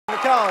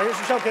Raquel, here's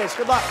your showcase.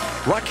 Good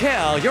luck.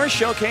 Raquel, your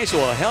showcase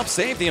will help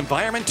save the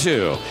environment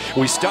too.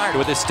 We start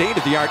with a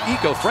state-of-the-art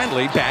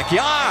eco-friendly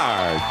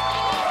backyard.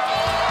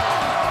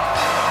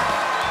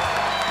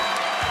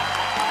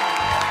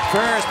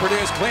 First,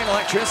 produce clean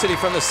electricity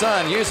from the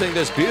sun using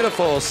this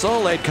beautiful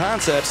Solade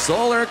Concepts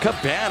Solar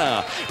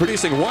Cabana.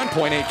 Producing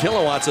 1.8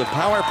 kilowatts of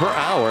power per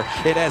hour,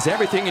 it has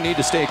everything you need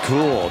to stay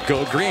cool.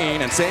 Go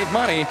green and save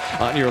money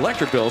on your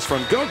electric bills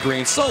from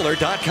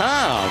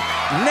GoGreenSolar.com.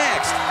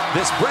 Next,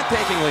 this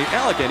breathtakingly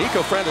elegant,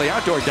 eco-friendly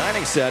outdoor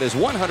dining set is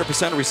 100%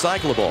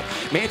 recyclable.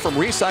 Made from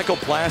recycled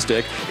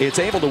plastic, it's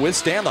able to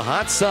withstand the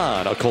hot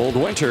sun, a cold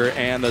winter,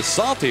 and the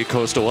salty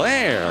coastal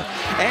air.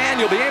 And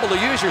you'll be able to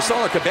use your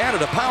Solar Cabana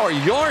to power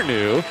your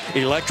new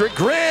electric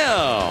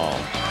grill.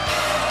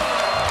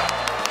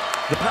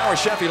 The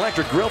PowerShade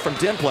electric grill from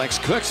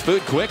Dimplex cooks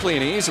food quickly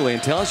and easily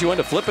and tells you when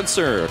to flip and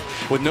serve.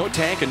 With no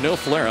tank and no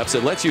flare-ups,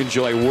 it lets you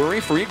enjoy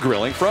worry-free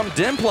grilling from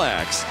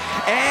Dimplex.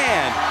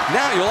 And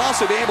now you'll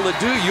also be able to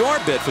do your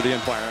bit for the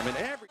environment.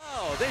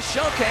 This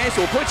showcase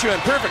will put you in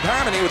perfect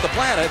harmony with the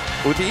planet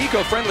with the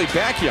eco-friendly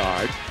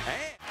backyard.